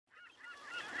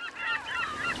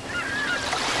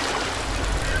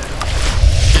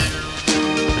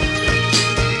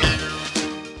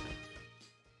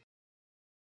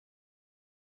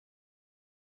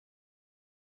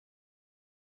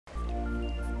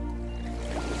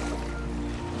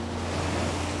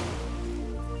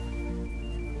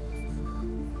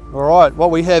All right,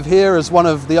 what we have here is one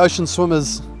of the ocean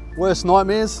swimmer's worst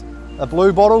nightmares, a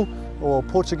blue bottle or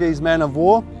Portuguese Man O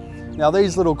War. Now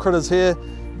these little critters here,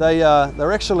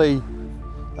 they're actually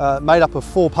made up of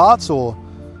 4 parts or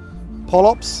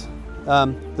polyps.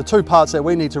 The 2 parts that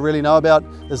we need to really know about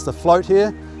is the float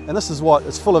here, and this is what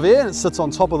it's full of air and it sits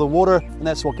on top of the water, and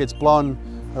that's what gets blown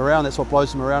around, that's what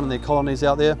blows them around in their colonies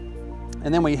out there.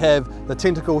 And then we have the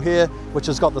tentacle here, which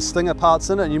has got the stinger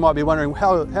parts in it, and you might be wondering,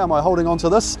 how am I holding on to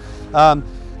this?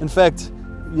 In fact,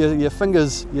 your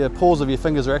fingers, your paws of your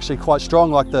fingers are actually quite strong,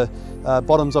 like the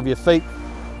bottoms of your feet,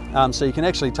 so you can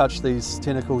actually touch these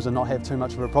tentacles and not have too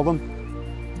much of a problem.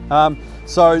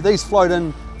 So these float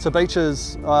in to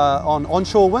beaches on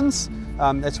onshore winds.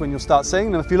 That's when you'll start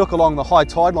seeing them. If you look along the high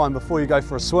tide line before you go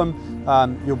for a swim,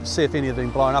 you'll see if any have been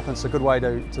blown up, and it's a good way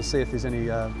to see if there's any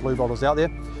blue bottles out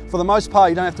there. For the most part,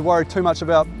 you don't have to worry too much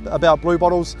about blue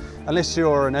bottles unless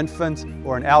you're an infant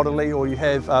or an elderly or you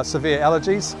have severe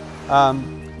allergies.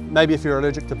 Maybe if you're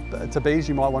allergic to bees,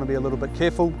 you might want to be a little bit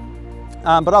careful.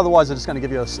 But otherwise, they're just going to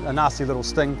give you a nasty little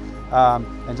sting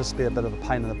and just be a bit of a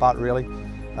pain in the butt, really.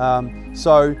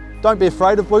 So don't be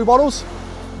afraid of blue bottles.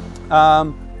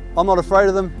 I'm not afraid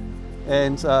of them,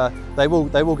 and they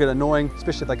will get annoying,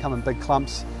 especially if they come in big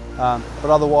clumps. But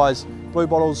otherwise, blue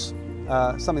bottles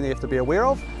something that you have to be aware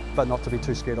of, but not to be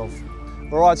too scared of.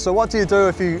 All right, so what do you do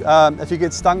if you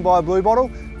get stung by a blue bottle?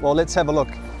 Well, let's have a look.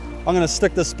 I'm going to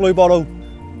stick this blue bottle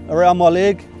around my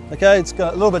leg. Okay, it's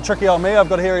got a little bit tricky on me. I've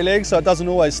got hairy legs, so it doesn't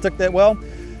always stick that well.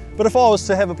 But if I was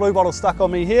to have a blue bottle stuck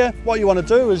on me here, what you want to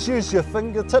do is use your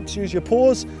fingertips, use your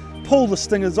paws, pull the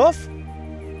stingers off.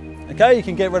 Okay, you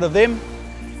can get rid of them.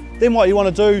 Then what you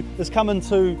want to do is come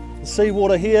into the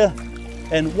seawater here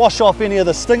and wash off any of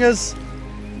the stingers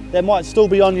that might still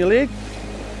be on your leg.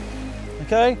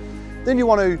 Okay, then you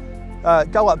want to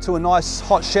go up to a nice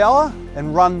hot shower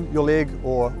and run your leg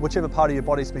or whichever part of your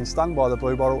body's been stung by the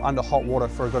blue bottle under hot water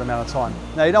for a good amount of time.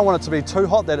 Now you don't want it to be too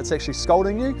hot that it's actually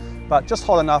scalding you, but just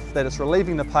hot enough that it's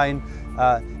relieving the pain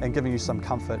and giving you some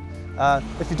comfort.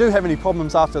 If you do have any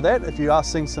problems after that, if you are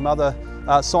seeing some other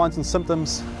signs and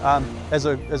symptoms as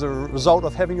a result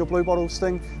of having your blue bottle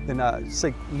sting, then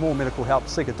seek more medical help,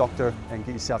 seek a doctor and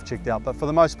get yourself checked out. But for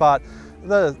the most part,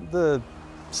 the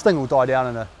sting will die down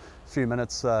in a few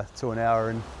minutes to an hour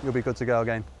and you'll be good to go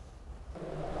again.